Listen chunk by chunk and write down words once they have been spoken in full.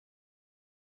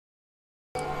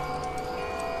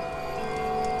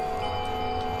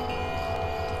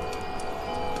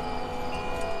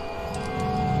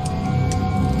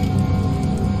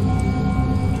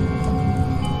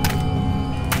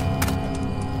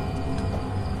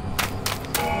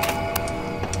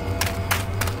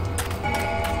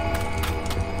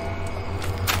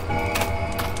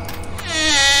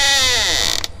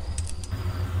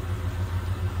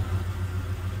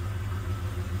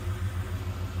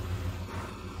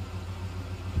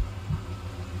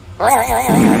Wow,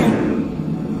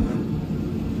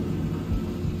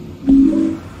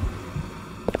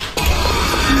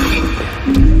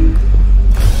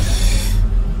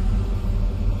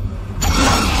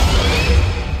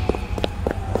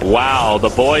 the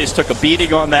boys took a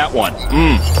beating on that one.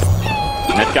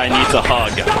 That guy needs a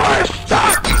hug.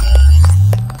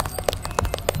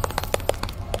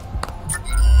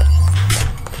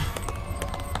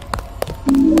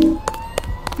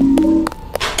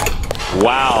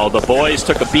 Wow, the boys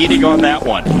took a beating on that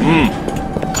one.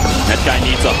 That guy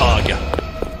needs a hug.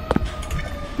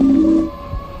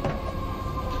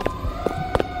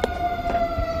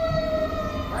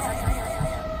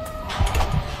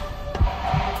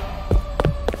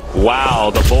 Wow,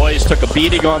 the boys took a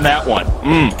beating on that one.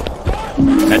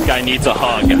 That guy needs a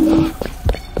hug.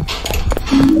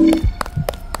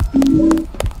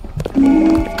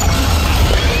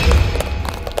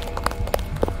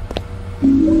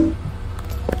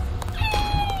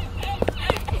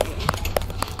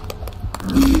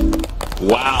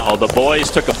 Wow, the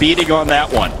boys took a beating on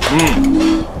that one.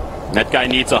 That guy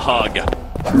needs a hug.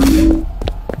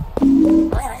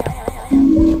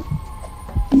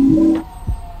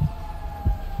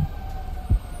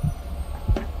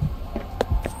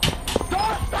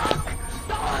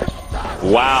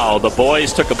 Wow, the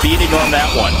boys took a beating on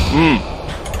that one.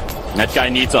 That guy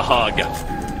needs a hug.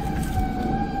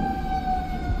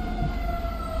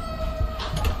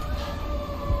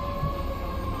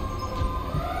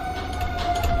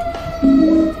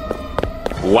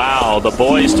 Wow, the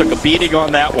boys took a beating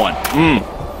on that one.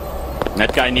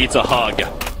 That guy needs a hug.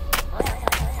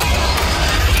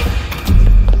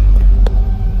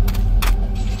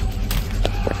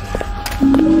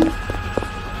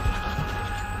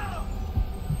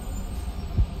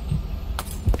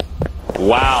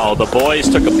 Wow, the boys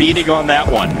took a beating on that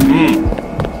one.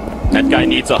 That guy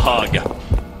needs a hug.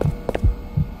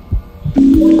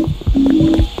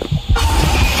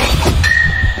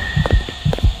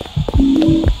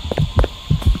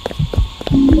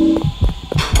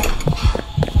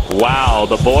 Wow,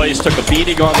 the boys took a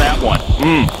beating on that one.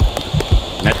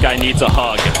 That guy needs a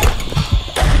hug.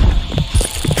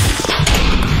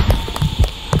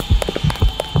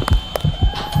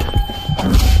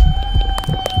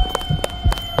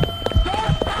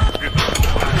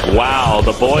 Wow,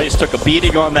 the boys took a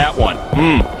beating on that one.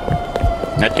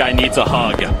 That guy needs a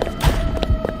hug.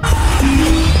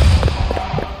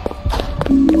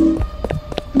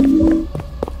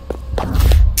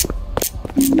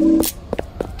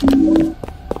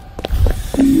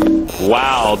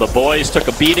 Wow, the boys took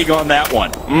a beating on that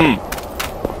one.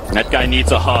 That guy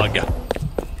needs a hug.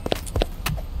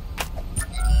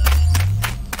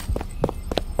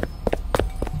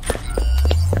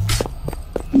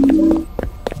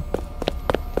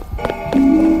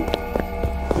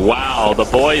 Wow, the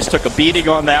boys took a beating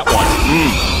on that one.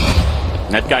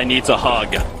 That guy needs a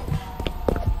hug.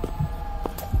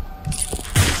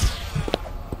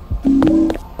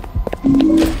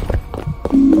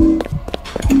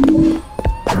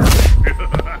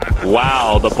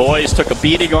 Wow, the boys took a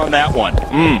beating on that one.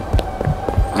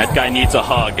 That guy needs a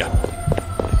hug.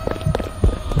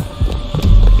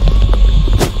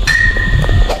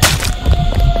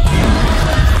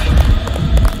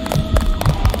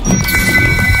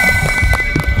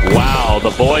 Wow, the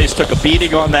boys took a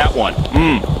beating on that one.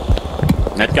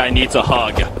 That guy needs a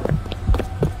hug.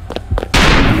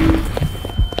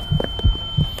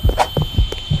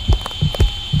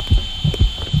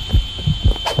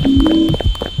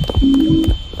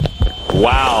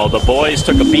 Wow, the boys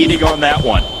took a beating on that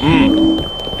one.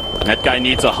 That guy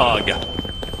needs a hug.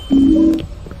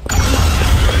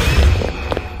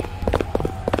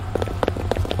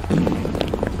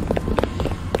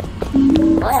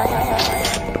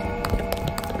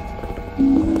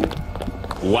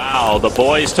 Wow, the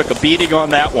boys took a beating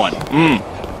on that one.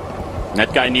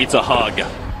 That guy needs a hug.